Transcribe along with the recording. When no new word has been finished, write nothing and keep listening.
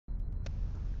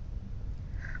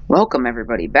Welcome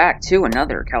everybody back to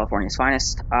another California's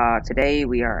Finest. Today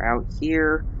we are out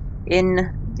here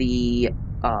in the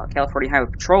California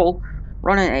Highway Patrol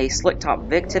running a Slick Top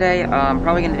Vic today. I'm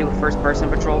probably going to do a first person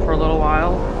patrol for a little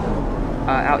while.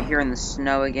 Out here in the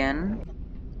snow again.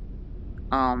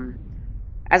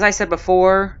 As I said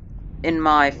before in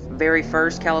my very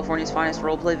first California's Finest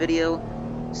roleplay video,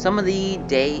 some of the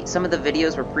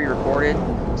videos were pre-recorded,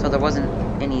 so there wasn't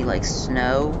any like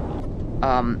snow.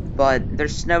 But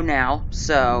there's snow now,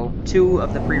 so 2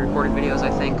 of the pre-recorded videos I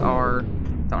think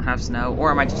don't have snow,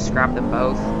 or I might just scrap them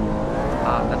both.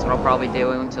 That's what I'll probably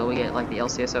do until we get like the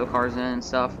LCSO cars in and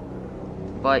stuff.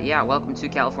 But yeah, welcome to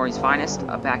California's Finest,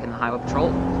 back in the Highway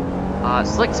Patrol.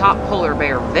 Slick Top Polar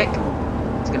Bear Vic.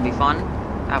 It's gonna be fun.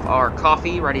 Have our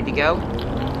coffee ready to go,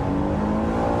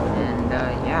 and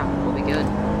yeah, we'll be good.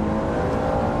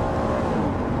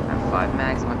 Have 5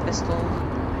 mags in my pistol.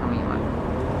 How many am I?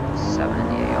 7 in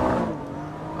the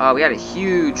AR. We had a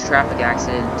huge traffic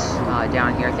accident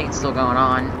down here. I think it's still going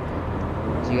on,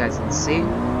 as you guys can see.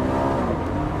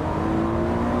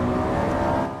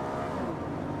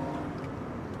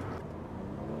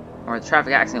 Or the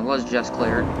traffic accident was just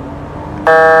cleared.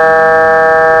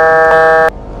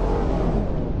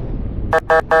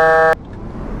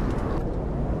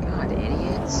 God,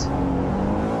 idiots.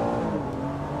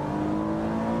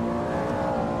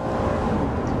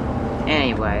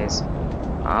 Anyways.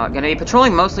 Gonna be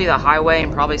patrolling mostly the highway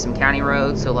and probably some county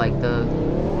roads, so like the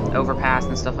overpass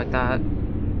and stuff like that.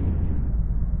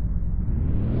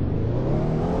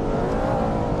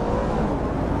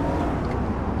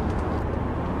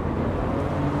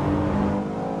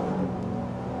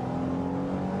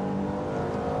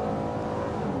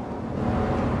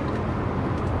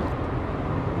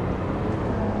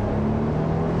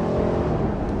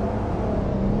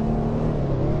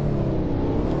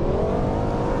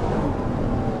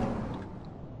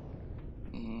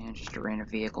 Just a random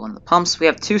vehicle in the pumps. We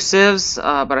have 2 civs,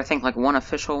 but I think like 1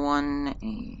 official one,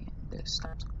 and this.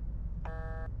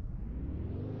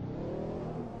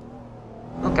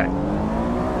 Okay.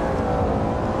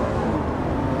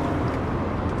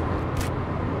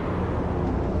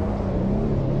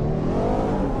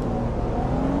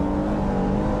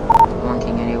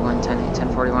 King 81,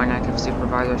 1041, active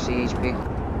supervisor, CHP.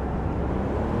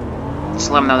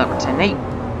 Just let them know that we're 10-8.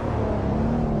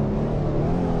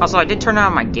 Also, I did turn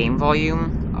down my game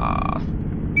volume.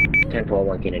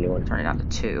 1041, King 81. Turn it down to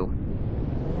 2.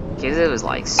 Because it was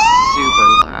like super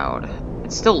loud.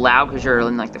 It's still loud because you're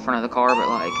in like the front of the car, but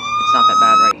like it's not that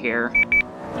bad right here.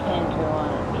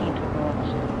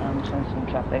 1021, sensing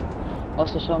traffic.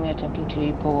 Also show me attempting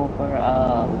to pull over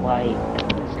white.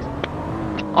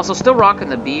 Also, still rocking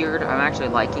the beard. I'm actually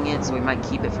liking it, so we might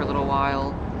keep it for a little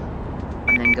while,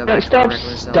 and then go back to our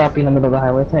regular self. Stop in the middle of the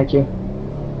highway, thank you.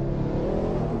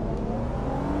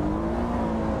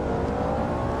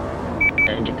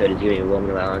 Engine 32, you're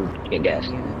roaming around, get gas.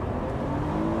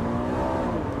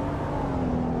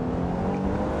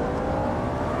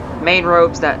 Main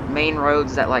roads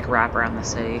that like wrap around the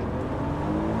city.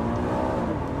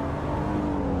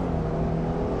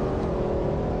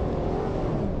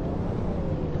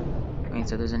 Okay,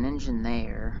 so there's an engine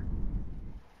there.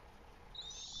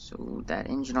 So that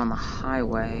engine on the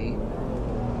highway.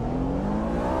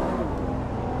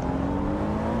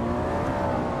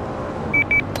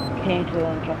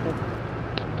 Traffic.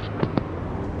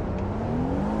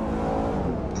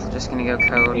 Just gonna go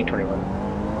code. 821.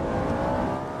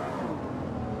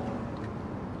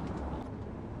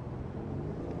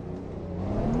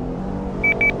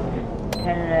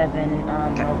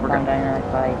 Northbound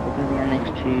I-95, we're going to be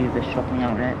next to the shopping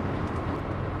outlet.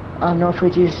 North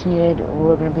Reduced needed,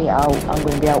 we're going to be out, I'm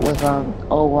going to be out with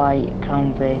all white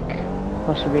Crown Vic,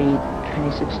 possibly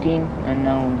 2016, and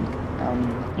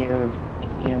your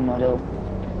model.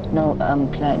 No,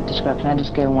 can I just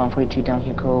get 142 down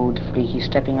here code for he's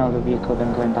stepping out of the vehicle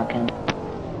then going back in.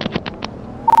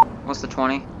 What's the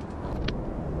 20?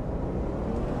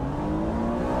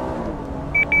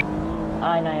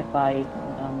 I-95,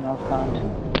 northbound,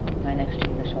 right next to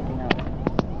the shopping outlet.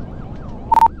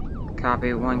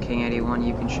 Copy, 1 King 81,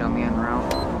 you can show me en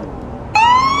route.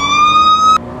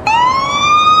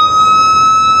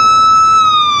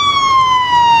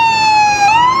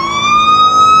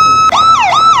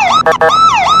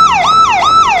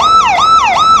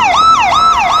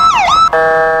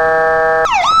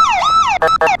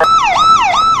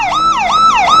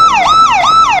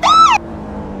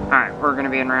 Alright, we're gonna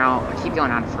be en route. I keep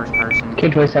going out to first person.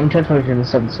 K27,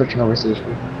 1027, switching over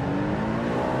CHP.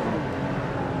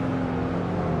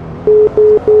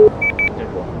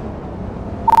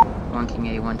 1 King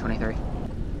 81, 23.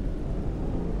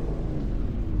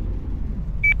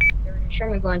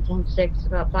 Sherman going 10-6,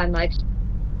 about 5 mics.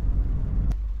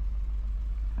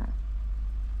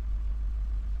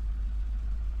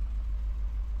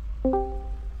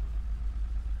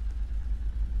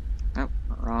 Oh,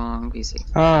 wrong PC.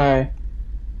 Hi.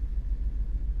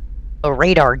 A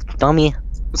radar, dummy.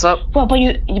 What's up? Well, but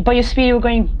your speed were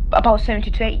going about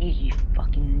 70 to 80, you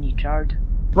fucking retard.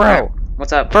 Bro,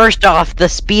 What's up? first off, the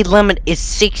speed limit is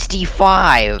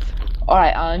 65.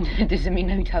 Alright, does it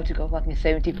mean I have to go fucking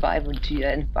 75 or 2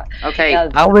 and 5? Okay,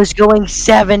 I was going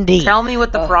 70. tell me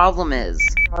what the problem is.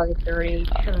 Probably 30.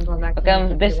 Sherman going back.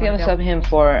 Okay, basically I'm subbing him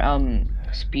for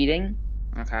speeding.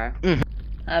 Okay.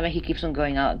 But he keeps on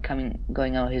going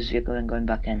out his vehicle and going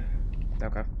back in.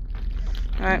 Okay.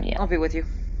 Alright, Yeah. I'll be with you.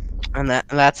 And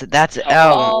that's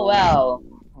Oh well.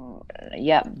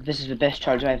 Yeah, this is the best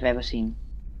charger I've ever seen.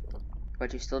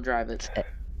 But you still drive it.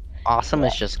 awesome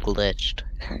is just glitched.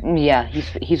 Yeah,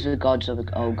 he's the gods of the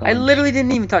gods. I literally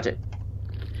didn't even touch it.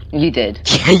 You did.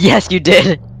 Yes, you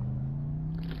did.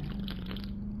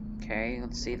 Okay,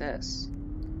 let's see this.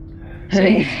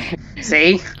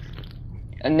 See?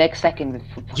 Next second.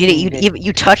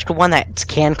 You touched one that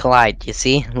can collide. You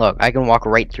see? Look, I can walk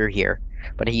right through here.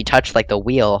 But if you touch like the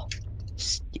wheel,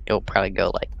 it'll probably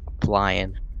go like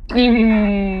flying.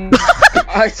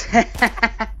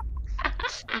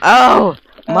 Oh,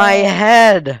 my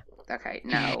head. Okay,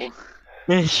 no.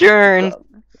 Insurance.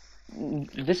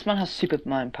 This man has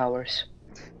Superman powers.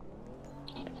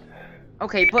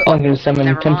 Okay, but I'm gonna summon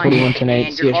never 1041 mind. tonight.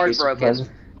 And your car's CSG broken.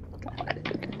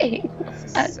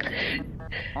 supervisor.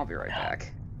 I'll be right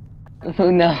back. Oh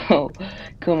no.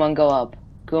 Kuman, go up.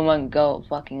 Kuman, go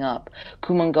fucking up.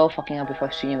 Kuman, go fucking up before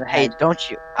I shoot you in the Hey, head. don't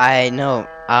you? I know.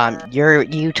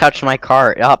 You touched my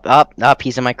car. Up.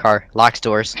 He's in my car. Locks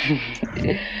doors.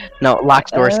 No,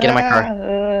 locks doors. Get in my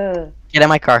car. Get in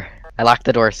my car. I locked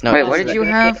the doors. No. Wait, what did you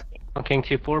have? King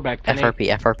 2-4 back to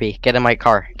FRP. Get in my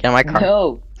car. Get in my car.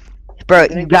 No. Bro,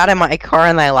 you got in my car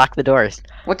and I locked the doors.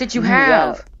 What did you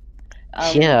have?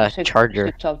 Yeah,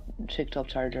 charger. Six top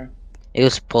charger. It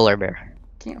was polar bear.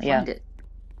 Can't Yeah. find it.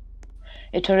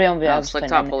 It's already on the No, other slick side,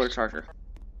 top and polar it's- charger.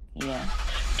 Yeah.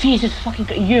 Jesus fucking!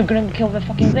 You're gonna kill the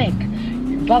fucking Vic.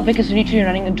 But Vic is literally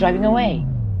running and driving away.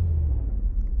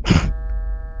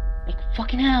 Like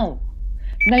fucking hell.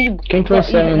 Now you. King now you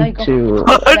 47 go-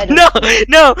 to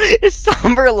No, it's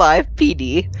Somber Live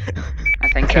PD. I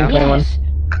think King so. 21. Yes.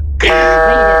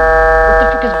 Brayden. What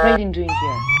the fuck is Brayden doing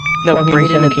here? No, King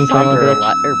Brayden and 17, Somber, correct.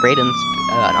 or Brayden's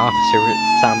an officer with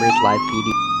Somber's Live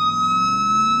PD.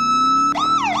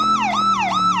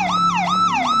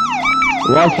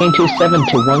 1 King 27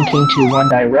 to 1 King 21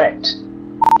 direct.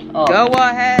 Oh. Go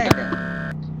ahead.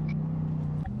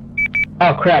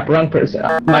 Oh crap, wrong person.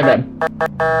 My bad.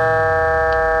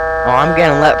 Oh, I'm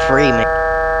getting let free,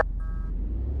 man.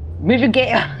 Move your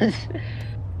gators.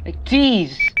 Like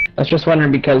jeez. I was just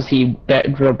wondering because he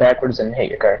drove backwards and hit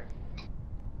your car.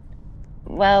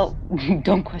 Well,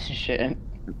 don't question shit.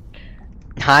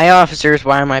 Hi, officers.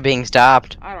 Why am I being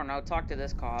stopped? I don't know. Talk to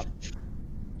this cop.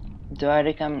 Do I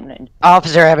recommend?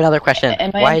 Officer, I have another question.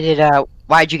 Am I-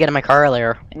 Why'd you get in my car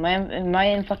earlier? Am I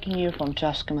in fucking uniform to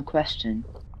ask him a question?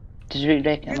 Does he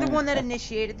reckon? You're the one that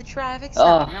initiated the traffic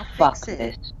Oh stop. Now fuck fix it.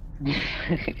 this.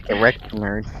 The wreck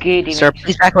nerd. Good evening. Sir,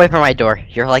 please back away from my door.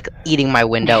 You're like eating my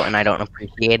window, and I don't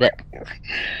appreciate it.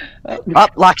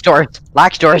 Up, locks doors.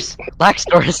 Locks doors. Locks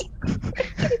doors.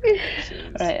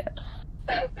 Right.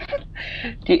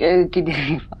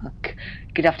 Fuck.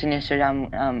 Good afternoon, sir.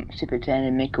 I'm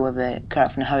Superintendent Miko of the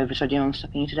Caravan Highway Patrol. I'm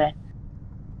stopping you today.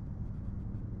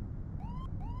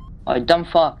 Oh, dumb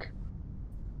fuck.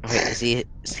 Wait, is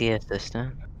he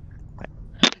assistant?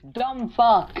 Dumb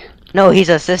fuck. No, he's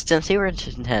assistant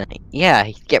superintendent. Yeah,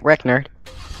 get wrecked, nerd.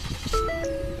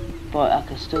 But I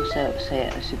can still say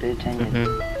it as Superintendent.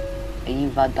 Mm-hmm. Are you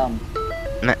that dumb?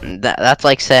 That's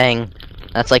like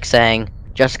saying,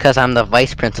 just because I'm the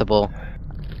vice principal,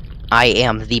 I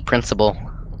am the principal.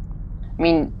 I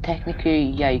mean, technically,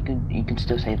 yeah, you can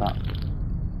still say that.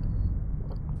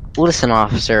 Listen,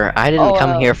 officer, I didn't Oh,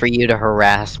 come here for you to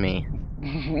harass me.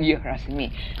 You're harassing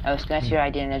me. I was gonna ask your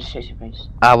ID and registration, please.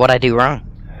 What'd I do wrong?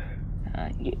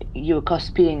 You were caught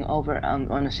speeding over on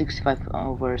a 65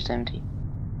 over 70.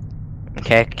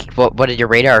 Okay, what did your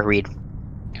radar read?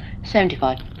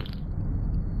 75.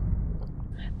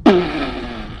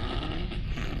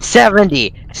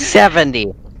 70!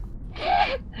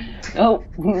 Oh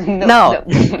No.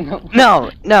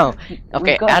 No.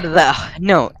 Okay, Go. out of the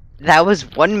no, that was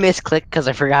one misclick because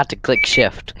I forgot to click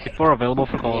shift. Before available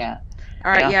for calls. Yeah.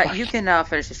 Alright, Yeah. yeah, you can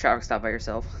finish this traffic stop by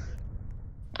yourself.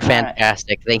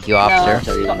 Fantastic, thank you, officer.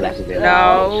 So you don't back to the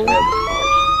No.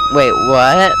 Wait,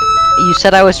 what? You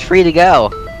said I was free to go.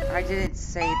 I didn't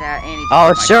say that, Annie. just Oh,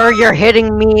 hit my sir, car. you're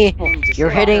hitting me. Annie just You're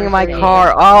hit hitting my Thursday.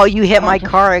 car. Oh, you hit my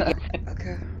car again.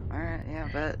 Okay. Alright, yeah,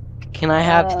 but Can I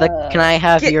have the? Can I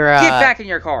have get your? back in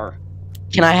your car.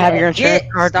 Can I have your insurance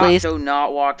card, Stop, please? do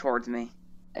not walk towards me.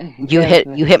 You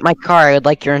hit my car. I would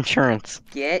like your insurance.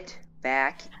 Get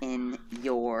back in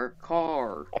your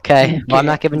car. Okay. Well, I'm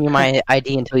not giving you my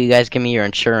ID until you guys give me your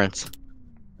insurance.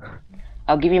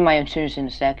 I'll give you my insurance in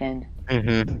a second.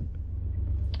 Mm-hmm.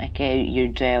 Okay, your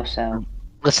jail cell.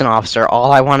 Listen, officer.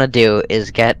 All I want to do is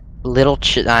get get Your little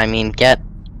shit.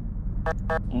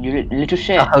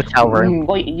 a hotel room.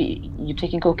 What, you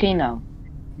taking cocaine now?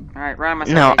 Alright, Ryan,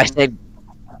 myself. No, I said.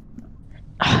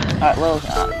 Alright, well,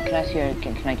 can I see your,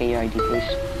 can I get your ID, please?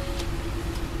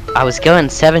 I was going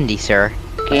 70, sir.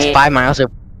 Okay. It's 5 miles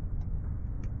over.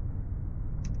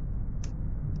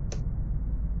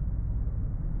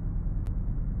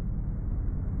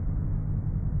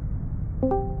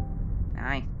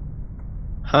 Hi.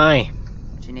 Hi.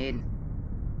 What you need?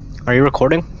 Are you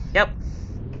recording? Yep.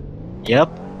 Yep.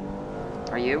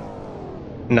 Are you?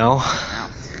 No. No.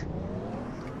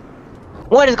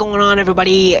 What is going on,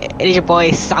 everybody? It is your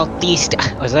boy Southeast.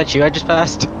 Was that you I just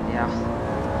passed? Yeah.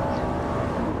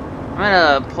 I'm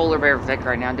in a Polar Bear Vic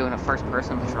right now doing a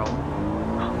first-person patrol.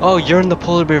 Oh, you're in the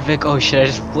Polar Bear Vic. Oh shit! I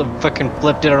just fucking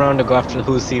flipped it around to go after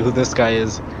see who this guy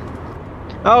is.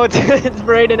 Oh, it's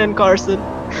Brayden and Carson.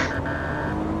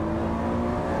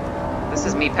 This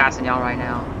is me passing y'all right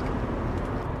now.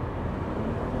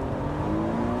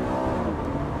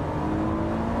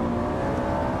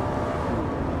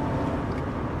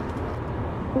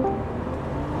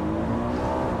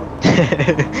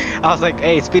 I was like,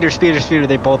 hey, speeder, speeder, speeder.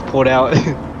 They both pulled out.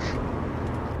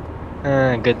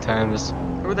 Good times.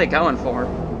 Who are they going for?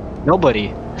 Nobody.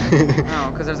 Oh,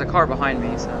 because there's a car behind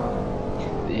me, so...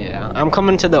 Yeah, I'm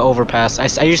coming to the overpass.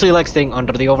 I usually like staying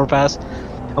under the overpass.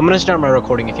 I'm gonna start my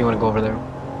recording if you want to go over there.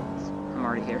 I'm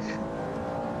already here.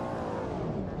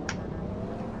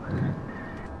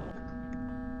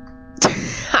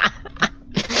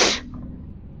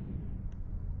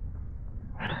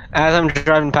 As I'm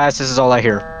driving past, this is all I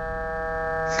hear.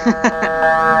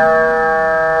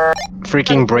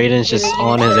 Freaking Brayden's just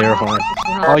on his air horn.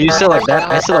 Oh, you sit like that?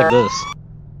 I sit like this.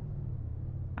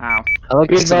 Ow. I like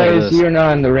to sit like Guys, this. you're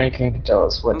not in the ranking to tell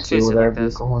us what Let's to do just with sit our like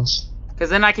this. vehicles. Because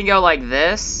then I can go like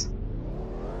this.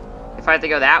 If I have to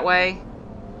go that way.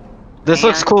 This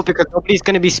looks And- cool because nobody's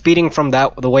gonna be speeding from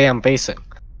the way I'm facing.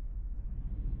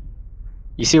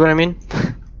 You see what I mean?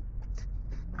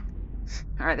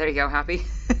 Alright, there you go, happy?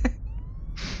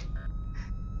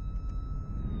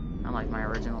 I like my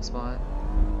original spot.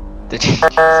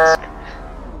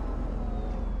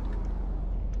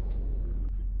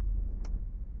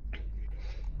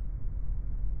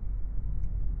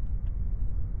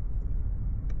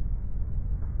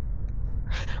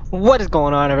 What is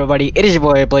going on, everybody? It is your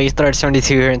boy Blaze372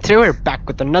 here, and today we're back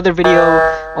with another video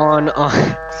on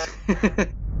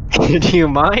do you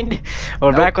mind?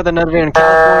 We're back with another video in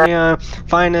California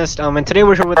Finest, and today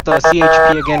we're here with the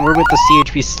CHP again. We're with the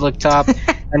CHP Slick Top,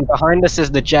 and behind us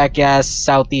is the Jackass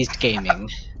Southeast Gaming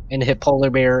and Hip Polar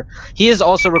Bear. He is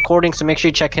also recording, so make sure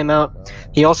you check him out.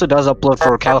 He also does upload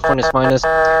for California's Finest.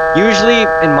 Usually,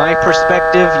 in my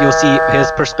perspective, you'll see his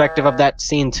perspective of that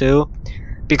scene too.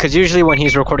 Because usually when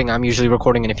he's recording, I'm usually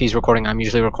recording, and if he's recording, I'm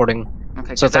usually recording.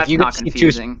 Okay, So it's like that's you not get, to see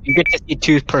confusing. you get to see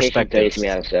two Station 30 perspectives. to me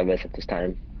out of service at this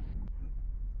time.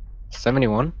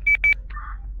 71?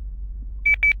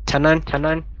 10-9?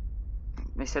 10-9?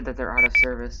 They said that they're out of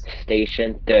service.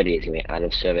 Station 30 is gonna be out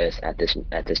of service at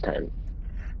this time.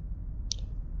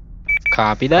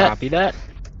 Copy that. Copy that.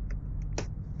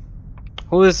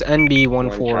 Who is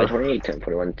NB14? 28,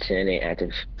 1041, 10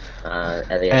 active.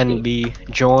 LASD. NB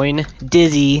join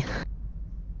Dizzy.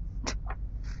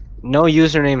 No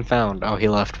username found. Oh, he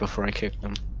left before I kicked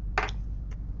him.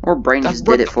 Or Brain That's just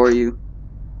did it for you.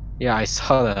 Yeah, I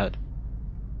saw that.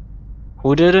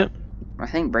 Who did it? I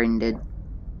think Braden did.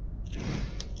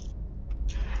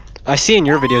 I see in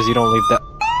your videos you don't leave that.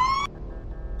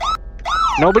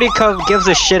 Nobody gives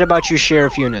a shit about you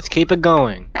sheriff units. Keep it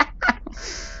going.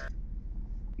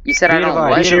 You said I don't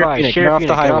what? Sheriff unit, get off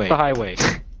the highway.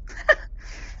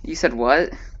 You said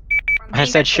what? I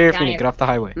said sheriff unit, get off the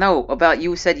highway. No, about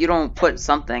you said you don't put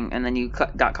something and then you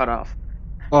got cut off.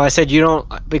 Well, I said you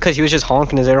don't, because he was just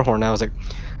honking his air horn. I was like,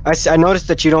 I noticed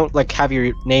that you don't like have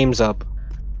your names up,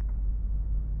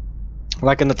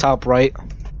 like in the top right,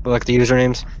 like the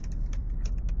usernames.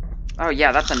 Oh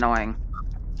yeah, that's annoying.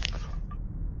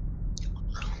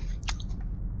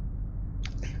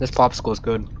 This popsicle is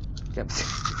good. Yep.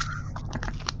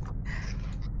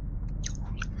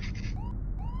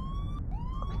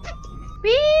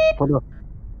 Beep. Hold on.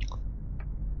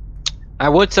 I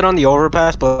would sit on the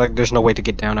overpass, but like, there's no way to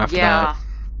get down after Yeah. that.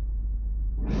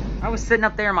 I was sitting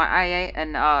up there in my IA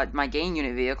and my gain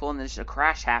unit vehicle, and there's a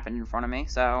crash happened in front of me.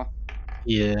 So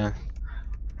Yeah.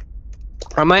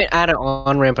 I might add an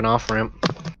on ramp and off ramp.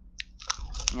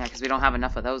 yeah, because we don't have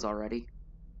enough of those already.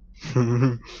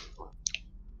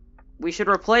 We should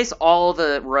replace all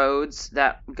the roads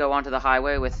that go onto the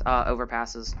highway with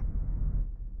overpasses.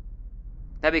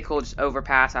 That'd be cool, just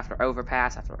overpass after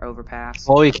overpass after overpass.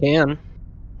 Well, we can.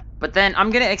 But then I'm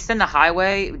gonna extend the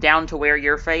highway down to where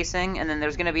you're facing, and then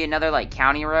there's gonna be another like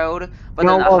county road. But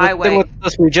then the well, highway. thing with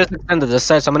this, we just extended this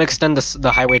side, so I'm gonna extend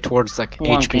the highway towards like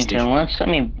HP station. Let's let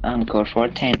me go for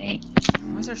 10-8.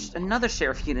 Why is there another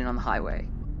sheriff unit on the highway?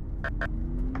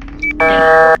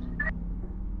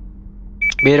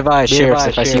 Be advised, sheriffs,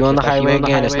 if I see you on the highway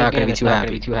again, it's not gonna be too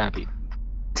happy.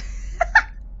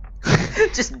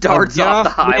 Just darts Get off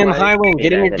the the damn highway. highway and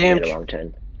get in your damn. a wrong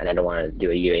turn, and I don't want to do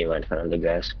a U in front of the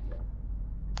grass.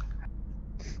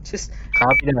 Just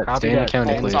Copy that. Stay in the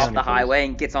county, bolts please. off the highway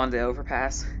and gets onto the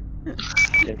overpass.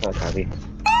 Simple copy.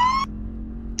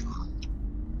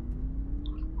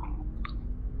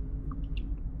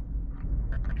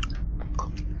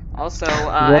 Also,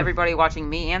 everybody watching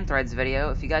me and Threads video,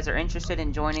 if you guys are interested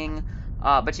in joining,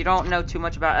 but you don't know too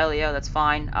much about LEO, that's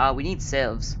fine. We need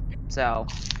civs, so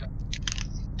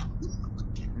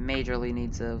majorly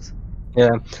need civs. Yeah.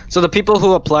 So the people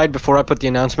who applied before I put the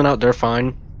announcement out, they're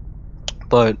fine.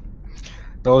 But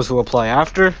those who apply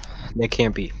after, they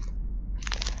can't be.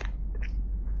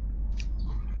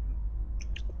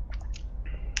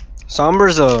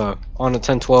 Somber's on a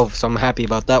 10-12, so I'm happy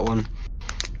about that one.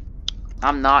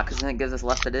 I'm not, because then it gives us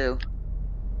less to do,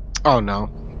 Oh no.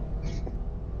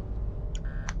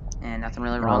 and nothing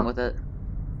really wrong with it.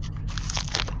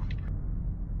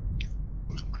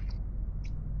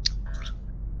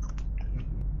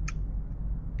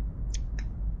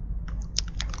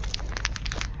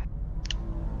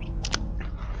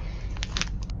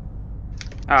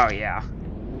 Oh yeah.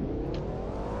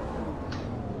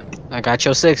 I got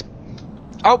your 6.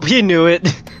 Oh, he knew it.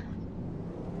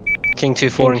 King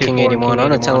 2-4 and King 81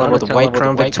 on a 10 level with the White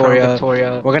Crown Victoria.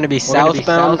 We're gonna be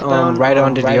southbound, right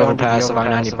under the overpass of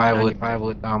I-95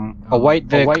 with a White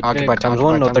Vic occupied times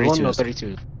 1, no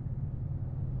 32s.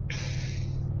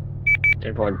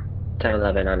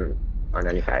 10-11 on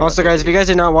 95. Also, guys, if you guys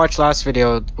did not watch last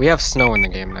video, we have snow in the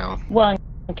game now. 1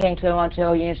 King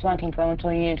 212 units, 1 King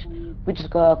 212 units. We just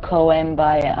got a call in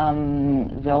by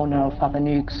the owner of Papa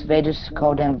Nukes. They just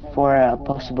called them for a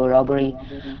possible robbery.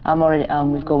 I'm already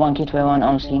we've got 1 King 21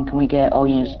 on scene. Can we get all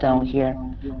units down here?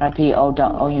 Repeat, all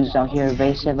units down here.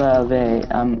 They said the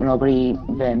robbery,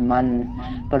 the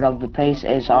man but of the place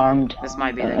is armed. This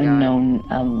might be the guy.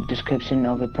 Unknown description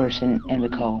of a person in the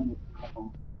call.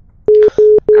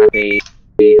 Copy.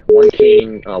 1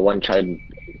 King, 1 Child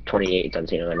 28 on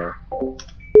scene right now.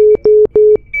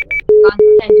 On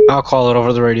 10, I'll call it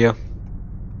over the radio.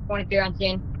 23 on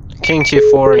scene. King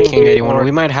 2-4 and King 81. We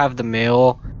might have the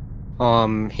male.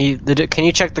 Can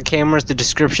you check the cameras? The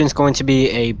description's going to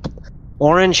be a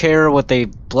orange hair with a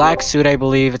black suit, I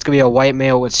believe. It's gonna be a white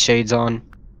male with shades on.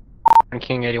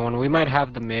 King 81. We might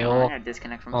have the I'm male. gonna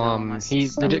disconnect from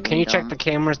Can you check the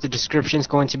cameras? The description's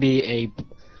going to be a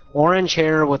orange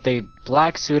hair with a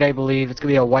black suit, I believe. It's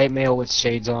gonna be a white male with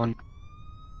shades on.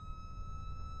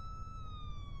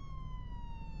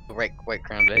 White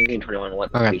Crown Vic. King 21,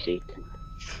 what Okay. PC?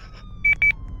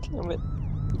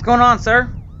 What's going on, sir?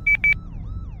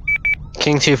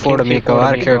 King 2-4 to Miko.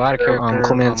 Out of character.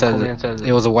 Coleman says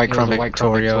it was a White Crown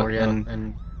Victoria,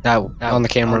 and that on the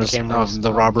cameras of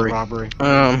the robbery.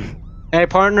 Hey,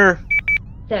 partner.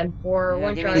 10-4,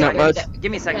 1 give, Charlie.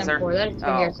 give me a second, sir. 10-4, that is 10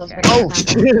 Oh, years. okay. Oh,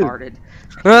 Retarded.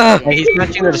 Hey, he's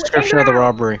matching the description of the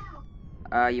robbery.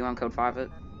 You want code 5 it?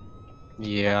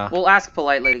 Yeah. We'll ask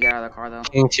politely to get out of the car, though.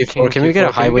 King 2-4, can we get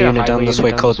a highway unit down this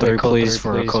way, code 3, please,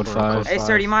 for code 5? Hey,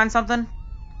 sir, do you mind something?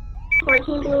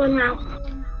 14 blue and route.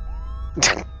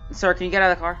 Sir, can you get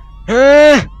out of the car?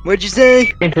 What'd you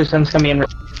say? Interson's coming in.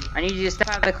 I need you to step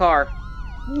out of the car.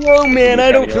 No, man,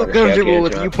 I don't feel Okay, comfortable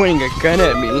with drop. you pointing a gun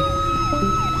at me.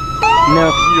 Now,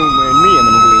 if you don't mind me, I'm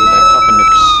gonna go eat that Papa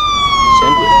Nukes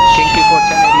sandwich. King 2-4,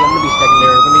 1080, I'm gonna be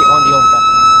secondary, we're gonna be on the overpass.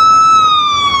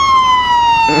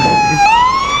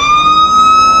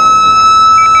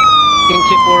 King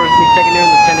 2-4 is be secondary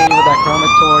in the 1080 with that Crown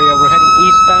Victoria. We're heading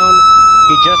eastbound.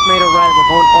 He just made a right. We're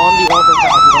going on the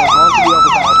overpass. We're going onto the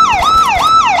overpass.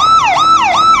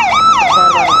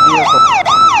 Outside of his vehicle.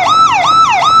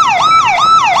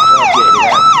 Copy, did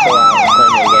that go out and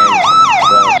claim it again?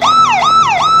 Well,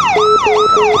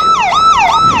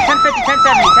 1050,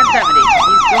 1070, 1070.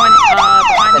 Going,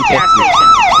 behind the gas station.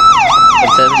 It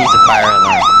says he's a fire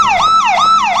alarm.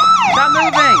 Stop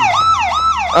moving!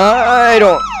 I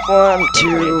don't want to.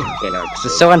 You know, This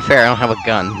is so unfair. I don't have a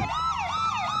gun.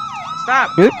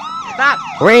 Stop! Oop. Stop!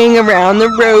 Ring around the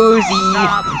rosy.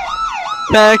 Stop!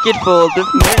 Packet full of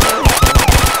milk.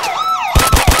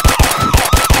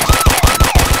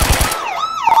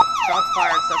 Shots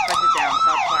fired, suspect is down.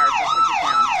 Shots fired, suspect is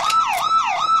down.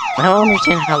 I don't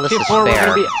understand how this is We're gonna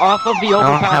fair. be off of the I don't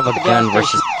overpass. have a at the gun gas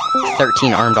versus station.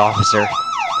 13 armed officer.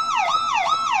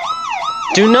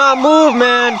 Do not move,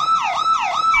 man.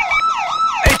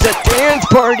 It's a dance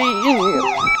party.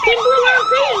 People not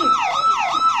please.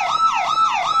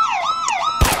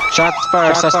 Shots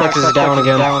fired. Suspect is down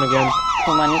again.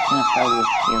 Come on, you can afford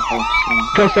your host.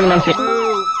 Close to the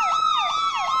Move!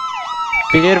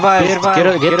 Be advised.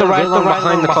 Get the right line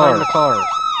behind the car.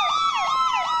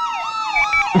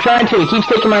 I'm trying to. He keeps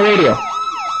taking my radio.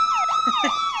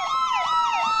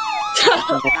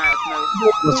 Alright, let's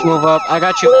move. Let's move up. I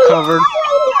got you covered.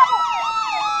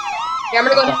 Yeah, I'm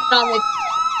gonna go down with.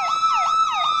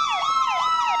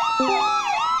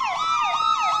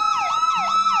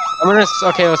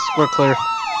 Okay, we're clear.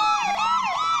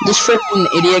 This freaking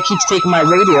idiot keeps taking my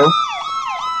radio.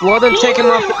 Well, then take him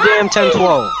off the damn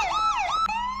 1012.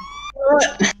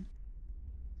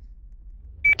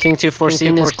 King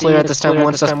 214 is clear at this time.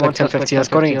 One suspect 1015. Let's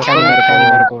go to County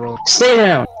Medical Road. Stay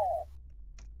down.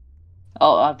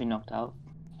 Oh, I've been knocked out.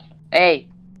 Hey!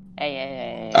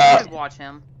 Hey. Just watch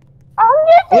him.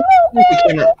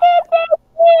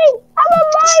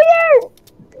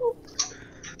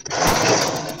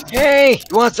 Hey,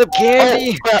 you want some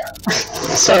candy?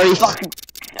 Sorry.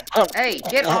 Hey,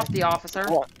 get off the officer.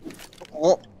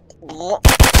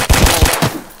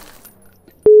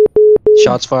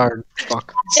 Shots fired.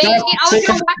 Fuck. Dang it, I was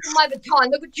going back to my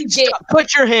baton. Look what you did.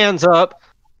 Put your hands up.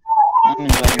 I'm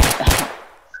enjoying it.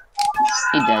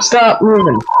 He dead. Stop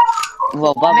moving.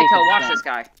 Well, Bobby. Nico, watch this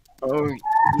guy. Oh,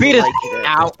 Beat it. like it.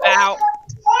 Ow, ow.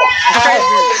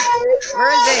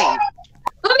 Where is he?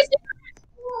 Let me see.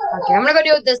 Okay, I'm gonna go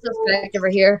deal with this suspect over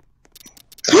here.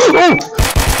 FYI,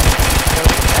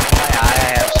 I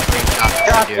have screenshots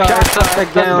to do. Shot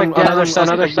suspect down. Another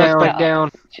suspect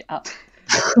down.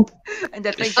 And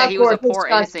to think that he was a Of course, poor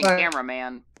it's innocent suspect.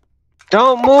 cameraman.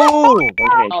 Don't move. Oh, go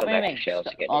wait, back wait. to shells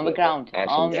to get On the ground. Add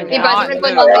On some the Hey, damage. guys, I'm God,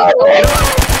 gonna go move.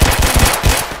 down.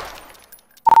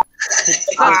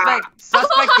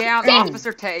 Suspect down,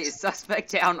 officer tase.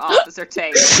 Suspect down, officer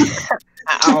tase.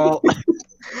 Ow.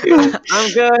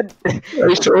 I'm good.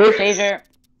 Taser.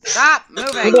 Stop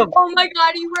moving. Oh my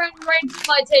god, he ran right into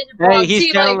my taser. bro. Hey, he's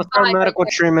See, down. like, Let's start five medical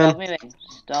right treatment. Stop moving.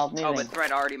 Stop moving. Oh, but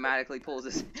Thread already magically pulls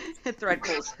his. Thread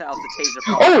pulls out the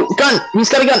taser. Oh, gun! He's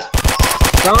got a gun!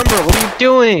 Somber, what are you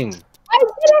doing? I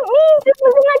didn't mean this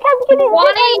was an there. attempt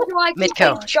Why do I keep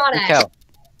Midco. getting shot at?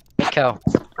 Midco.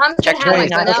 I'm Check gonna have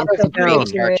my 29th gun Infantry out. in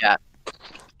start chat.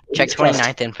 Check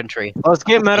 29th Infantry. Let's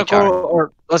get medical,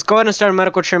 or let's go ahead and start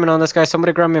medical treatment on this guy.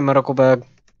 Somebody grab me a medical bag.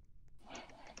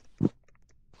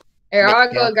 Here,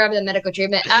 I'll go grab the medical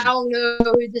treatment. I don't know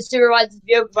who the supervisor's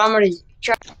vehicle, but I'm gonna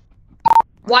try.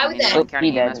 Why would that?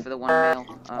 County He EMS dead. for the one male.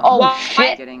 Oh, Why?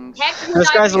 shit. Getting. Heck, This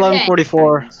guy's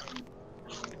 1144.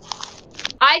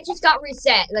 I just got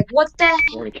reset. Like, what the heck?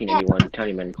 1481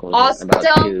 County Medical. Awesome.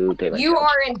 About 2 daylight You shells.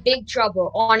 are in big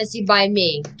trouble, honestly, by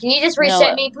me. Can you just reset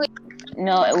No. me, please?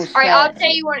 No, it was. All right, I'll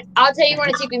tell you when. I'll tell you when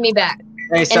it's keeping me back.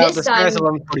 Hey, Sal, this this guy's time-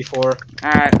 1144.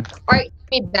 Alright. All right,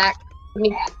 me back.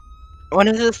 Me. When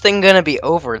is this thing gonna be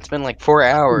over? It's been like 4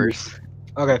 hours.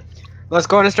 Okay, let's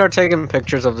go ahead and start taking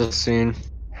pictures of this scene.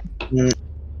 Guys,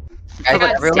 God,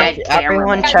 everyone, dead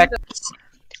everyone cameraman. check.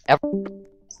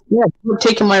 Yeah, you're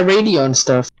taking my radio and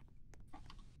stuff.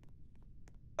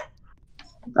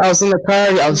 I was in the car,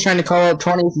 I was trying to call out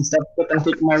 20s and stuff, but I'm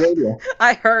taking my radio.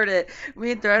 I heard it.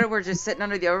 Me and Thread were just sitting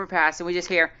under the overpass and we just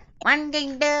hear 1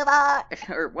 King Dova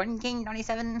or 1 King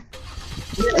 27.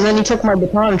 And then he took my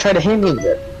baton and tried to hit me with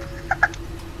it.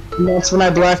 And that's when I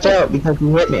blacked out because he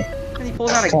hit me. And he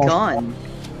pulls out a gun.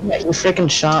 Yeah, he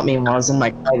freaking shot me while I was in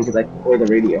my car because I could play the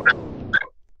radio.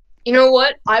 You know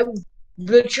what? I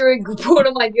literally put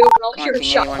on my vehicle and I'll hear a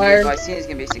shot fired. I see is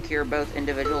gonna be secure. Both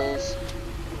individuals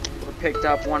were picked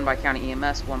up. One by county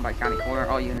EMS, one by county coroner.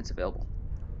 All units available.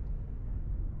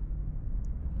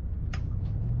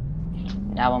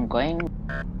 Now I'm going.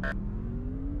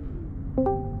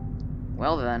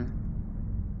 Well then.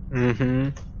 Mm-hmm.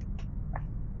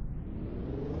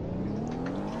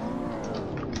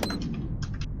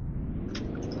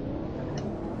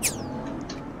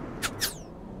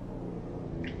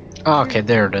 Okay,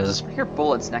 there it is. I hear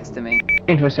bullets next to me.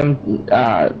 Into some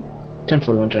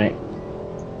 1041 tonight.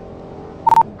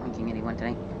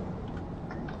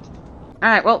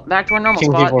 Alright, well, back to our normal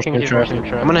King spot.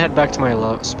 G4 I'm gonna head back to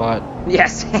my spot. Yeah,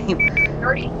 same.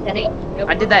 Already setting.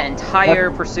 I did that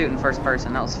entire pursuit in first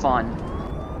person. That was fun.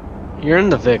 You're in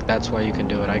the Vic, that's why you can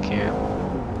do it. I can't.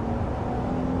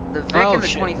 The Vic Oh, and the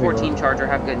shit, 2014 Charger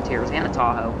have good interiors, and the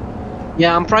Tahoe.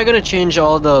 Yeah, I'm probably gonna change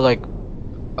all the like,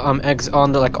 on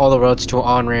the like all the roads to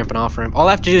on ramp and off ramp. All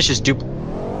I have to do is just do.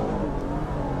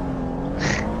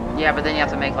 Yeah, but then you have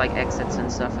to make like exits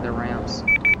and stuff for the ramps.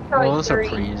 Well, those are 30,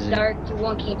 pretty easy. Dark to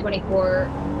 1 King 24.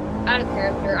 Out of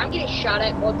character. I'm getting shot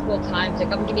at multiple times.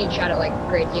 Like, I'm getting shot at like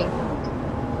crazy.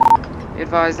 Be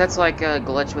advised, that's like a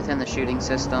glitch within the shooting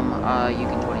system. You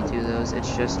can 22 those.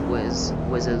 It's just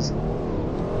whizzes.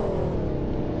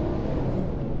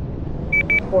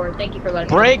 Thank you for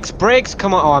letting me know. Brakes,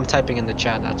 come on. Oh, I'm typing in the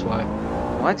chat, that's why.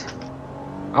 What?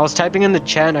 I was typing in the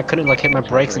chat and I couldn't like hit my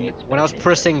brakes, and when I was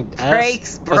pressing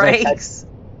S, Brakes!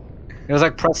 it was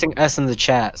like pressing S in the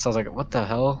chat, so I was like, what the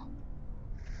hell?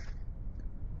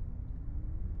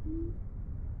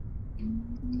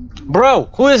 Bro,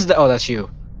 who is that? Oh, that's you.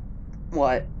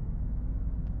 What?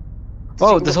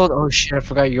 Oh, this whole, oh shit, I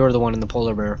forgot you were the one in the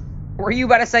polar bear. Were you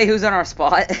about to say who's on our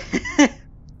spot?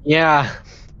 Yeah.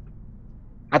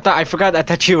 I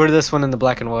thought you were this one in the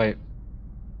black and white.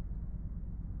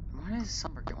 Why does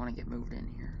Sunbird want to get moved in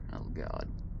here? Oh god.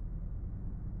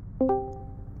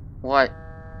 What?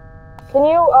 Can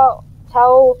you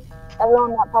tell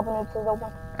everyone that Papa Nukes is open?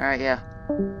 Alright, yeah.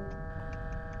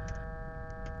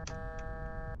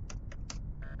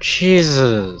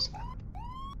 Jesus.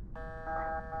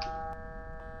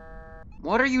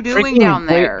 What are you doing Freaking down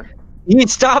there?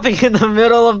 He's stopping in the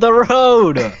middle of the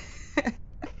road!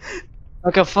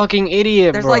 Like a fucking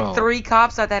idiot, There's bro. like 3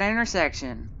 cops at that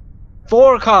intersection.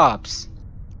 4 cops!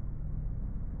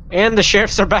 And the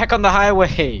sheriffs are back on the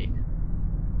highway.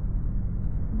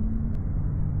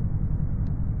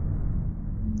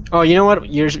 Oh, you know what?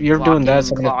 You're doing that.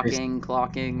 So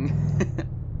Clocking.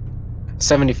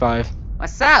 75.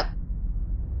 What's up?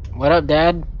 What up,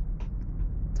 Dad?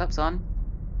 What's up, son?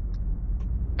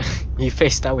 You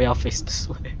face that way, I'll face this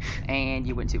way. And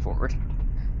you went too forward.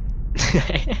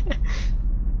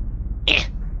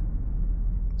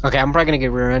 Okay, I'm probably gonna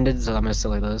get rear-ended, so I'm gonna stay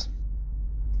like this.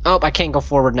 Oh, I can't go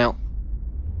forward now.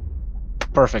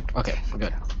 Perfect. Okay, we're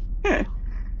good.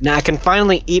 Now I can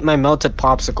finally eat my melted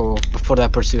popsicle before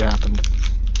that pursuit happened.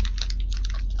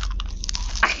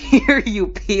 I hear you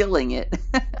peeling it.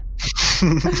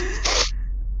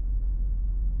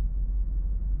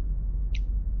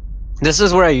 This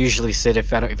is where I usually sit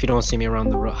if you don't see me around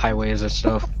the highways and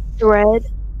stuff. Red.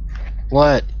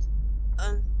 What?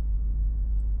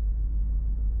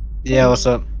 Yeah, what's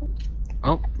up?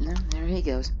 Oh. No, there he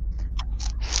goes.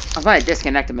 I'm gonna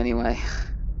disconnect him anyway.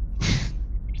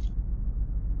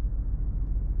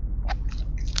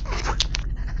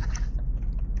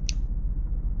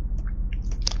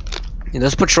 Yeah,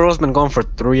 this patrol's been going for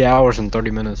 3 hours and 30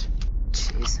 minutes.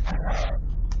 Jeez.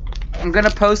 I'm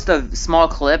gonna post a small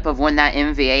clip of when that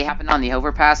MVA happened on the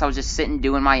overpass. I was just sitting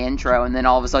doing my intro, and then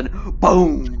all of a sudden,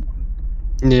 boom!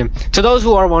 Yeah. To those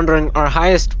who are wondering, our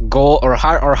highest goal, or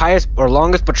our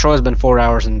longest patrol has been 4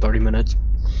 hours and 30 minutes.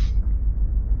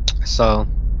 So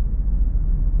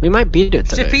we might beat it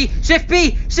today. Shift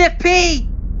P!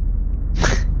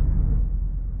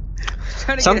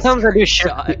 Sometimes I do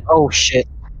shift P. Oh shit.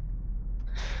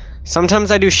 Sometimes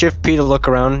I do shift P to look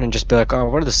around and just be like, oh,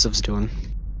 what are the civs doing?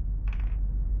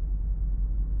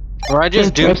 Or I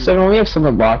just do. We have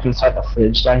someone locked inside the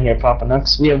fridge down here, Papa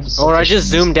Nux. We have. Or I just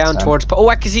zoom down towards. Oh,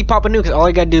 I can see Papa Nukes. All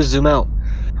I gotta do is zoom out.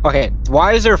 Okay,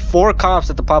 why is there 4 cops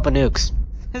at the Papa Nukes?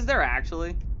 Is there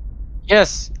actually?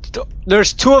 Yes,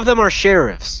 there's 2 of them are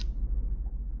sheriffs.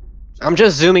 I'm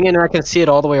just zooming in and I can see it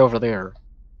all the way over there.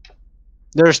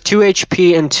 There's 2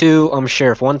 HP and 2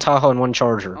 sheriff, 1 Tahoe and 1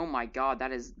 Charger. Oh my god,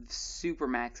 that is super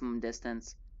maximum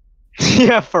distance.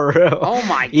 Yeah, for real. Oh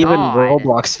my god. Even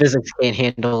Roblox physics can't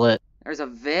handle it. There's a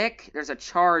Vic, there's a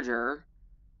Charger,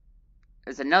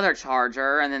 there's another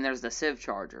Charger, and then there's the Civ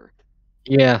Charger.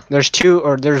 Yeah, there's 1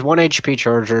 HP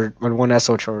Charger and 1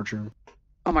 SO Charger.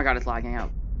 Oh my god, it's lagging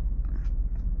out.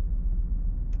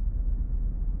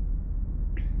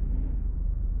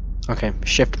 Okay,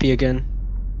 shift P again.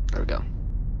 There we go.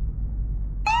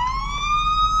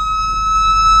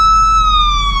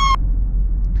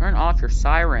 Turn off your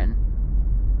siren.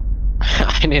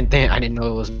 I didn't know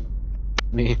it was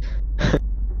me.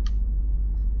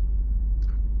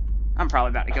 I'm probably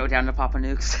about to go down to Papa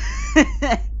Nukes.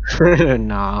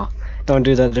 Nah, don't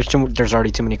do that. There's already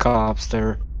too many cops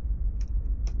there.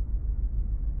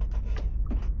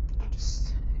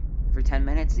 Just every 10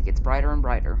 minutes, it gets brighter and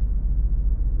brighter.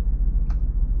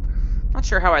 Not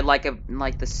sure how I'd like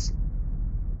this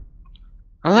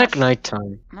I like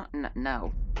nighttime.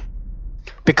 No.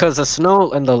 Because the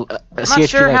snow and the I'm CHP not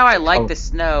sure how I like oh. the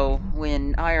snow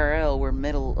when IRL we're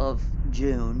middle of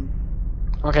June.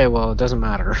 Okay, well, it doesn't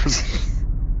matter.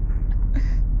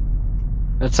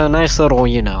 It's a nice little,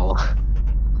 you know.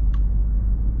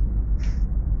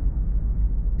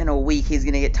 In a week, he's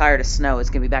gonna get tired of snow. It's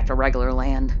gonna be back to regular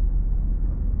land.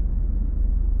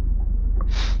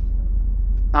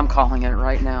 I'm calling it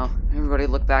right now. Everybody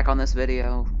look back on this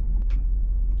video.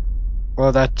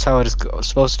 Well, that's how it's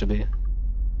supposed to be.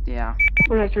 Yeah.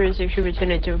 136 should be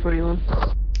 10-41.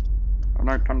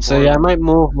 So yeah, I might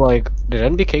move, like... Did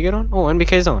NBK get on? Oh,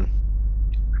 NBK's on.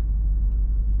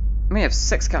 We have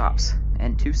 6 cops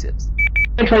and 2 SIPs.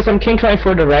 I'm King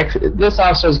 24 direct. This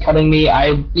officer is cutting me.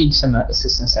 I need some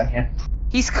assistance down here.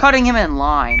 He's cutting him in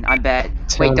line, I bet.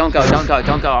 Wait, don't go.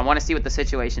 I want to see what the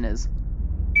situation is.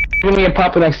 Give me a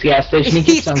pop next to the gas station.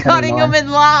 He's cutting him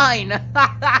in line!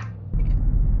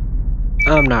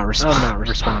 I'm not responding.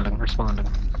 He's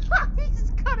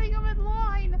cutting him in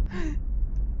line!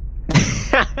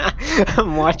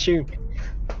 I'm watching.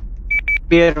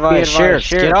 Be advised, Sheriff,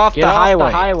 get off the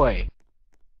highway.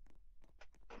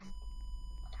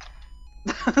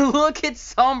 Look at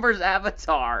Somber's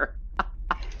avatar.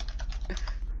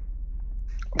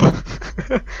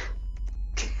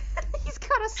 He's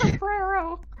got a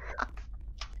sombrero.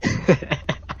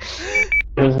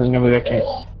 This is gonna be okay.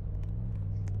 Oh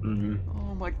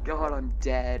my god, I'm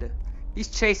dead. He's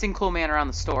chasing Cool Man around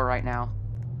the store right now.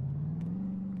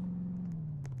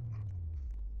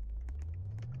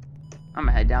 I'm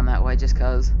gonna head down that way just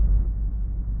cause.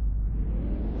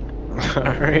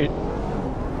 Alright.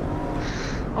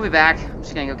 I'll be back. I'm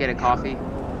just gonna go get a coffee. You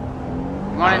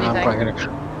want anything?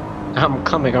 I'm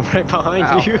coming. I'm right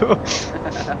behind you.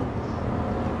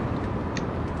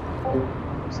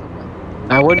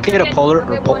 I would get a polar.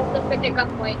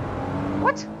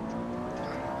 What?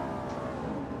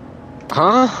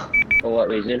 Huh? For what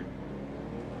reason?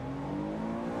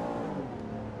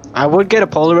 I would get a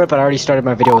polar whip, but I already started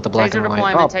my video with the black and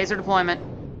white. Taser deployment.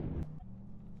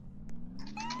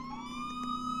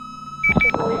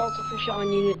 Also for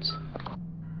showing units.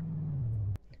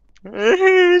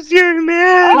 Where's your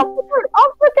man?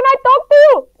 Officer, can I talk to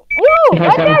you? You!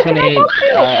 Right there, can I talk to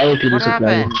you? What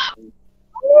happened?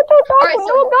 I need to talk to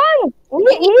you, gun!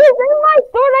 He is in my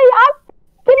store, I asked.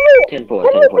 Can you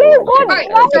please go? Alright,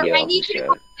 sir, I need you to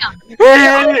calm down. Sir,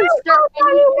 I need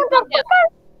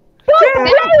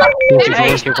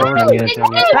you to calm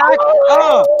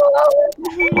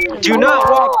down. Do not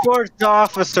walk towards the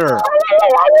officer. I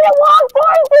didn't walk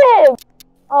towards him!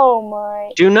 Oh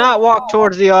my. Do not walk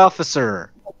towards the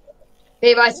officer.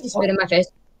 Babe, I see spit in my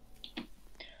face. Okay.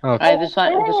 Alright, this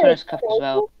one is cuffed as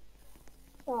well.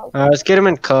 Let's get him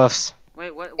in cuffs.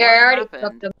 Wait, what Yeah, I already happened?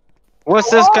 fucked up. What's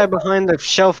this guy behind the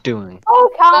shelf doing? Oh,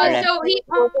 So he,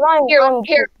 here, in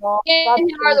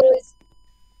the ways.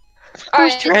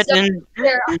 Alright, so,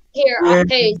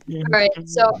 hey, alright,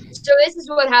 so this is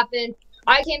what happened.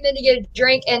 I came in to get a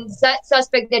drink, and that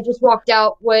suspect that just walked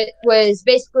out was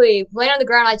basically laying on the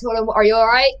ground. I told him, "Are you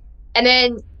alright?" And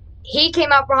then he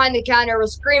came out behind the counter,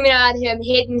 was screaming at him,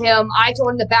 hitting him. I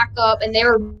told him to back up, and they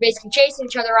were basically chasing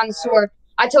each other around the store.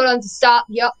 I told him to stop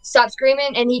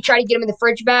screaming, and he tried to get him in the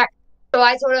fridge back. So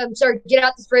I told him, "Sir, get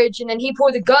out the fridge," and then he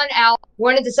pulled the gun out.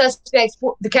 One of the suspects,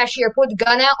 the cashier, pulled the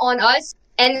gun out on us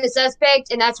and the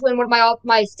suspect, and that's when one of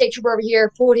my state trooper over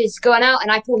here pulled his gun out,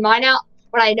 and I pulled mine out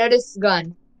when I noticed the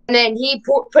gun. And then he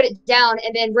put it down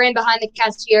and then ran behind the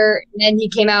cashier, and then he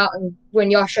came out and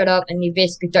when y'all shut up, and he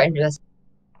basically threatened us.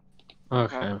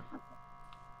 Okay.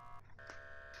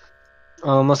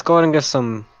 Let's go ahead and get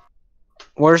some.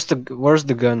 Where's the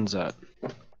guns at?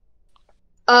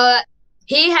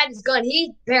 He had his gun.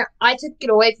 I took it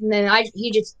away from him.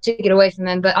 He just took it away from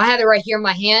him, but I have it right here in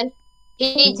my hand.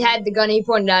 He had the gun. He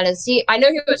pointed at us. I know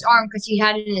he was armed because he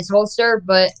had it in his holster,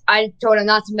 but I told him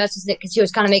not to mess with it because he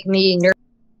was kind of making me nervous.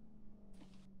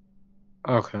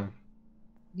 Okay.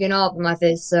 Getting all up in my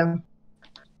face. So.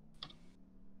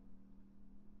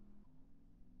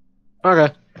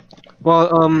 Okay.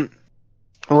 Well,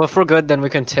 if we're good, then we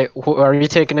can take. Are you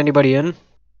taking anybody in?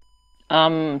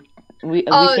 We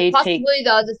possibly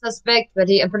the other suspect, but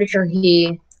I'm pretty sure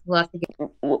he left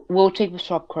again. We'll take the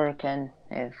shop clerk and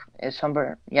if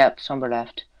Somber, Somber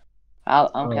left.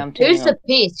 I'm taking. Who's the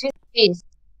piece?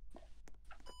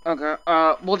 Okay.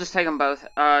 We'll just take them both.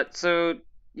 So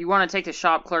you want to take the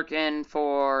shop clerk in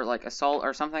for like assault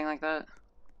or something like that?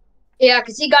 Yeah,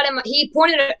 because he got him. He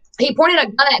pointed a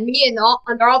gun at me and the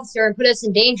officer and put us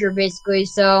in danger, basically.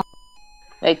 So.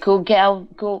 Hey, cool gal,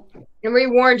 cool. And we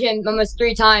warned him almost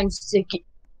 3 times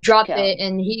dropped it,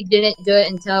 and he didn't do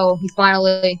it until he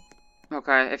finally.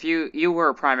 Okay, if you were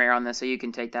a primary on this, so you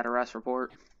can take that arrest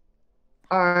report.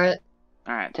 Alright.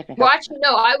 Alright. Well, actually,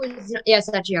 no, I was. Yes,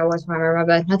 actually, I was primary. My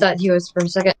bad. I thought he was for a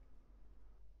second.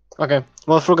 Okay.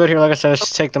 Well, if we're good here, like I said, let's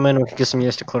just take them in. We can get some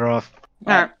units to clear off.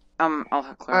 Alright.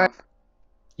 I'll clear off.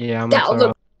 Yeah, I'm gonna clear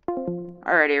off.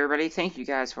 Alrighty, everybody. Thank you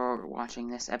guys for watching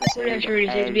this episode.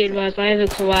 To be advised, I have a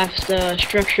collapsed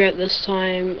structure at this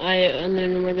time. And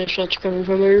then where the shots coming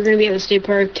from. We're going to be at the State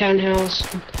Park Townhouse,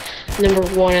 number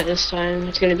 1 at this time.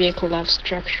 It's going to be a collapsed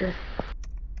structure.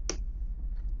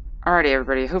 Alrighty,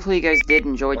 everybody. Hopefully you guys did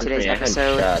enjoy today's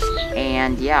episode.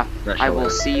 And yeah, I will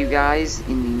see you guys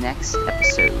in the next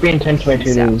episode. Be intentionally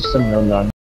to do some done.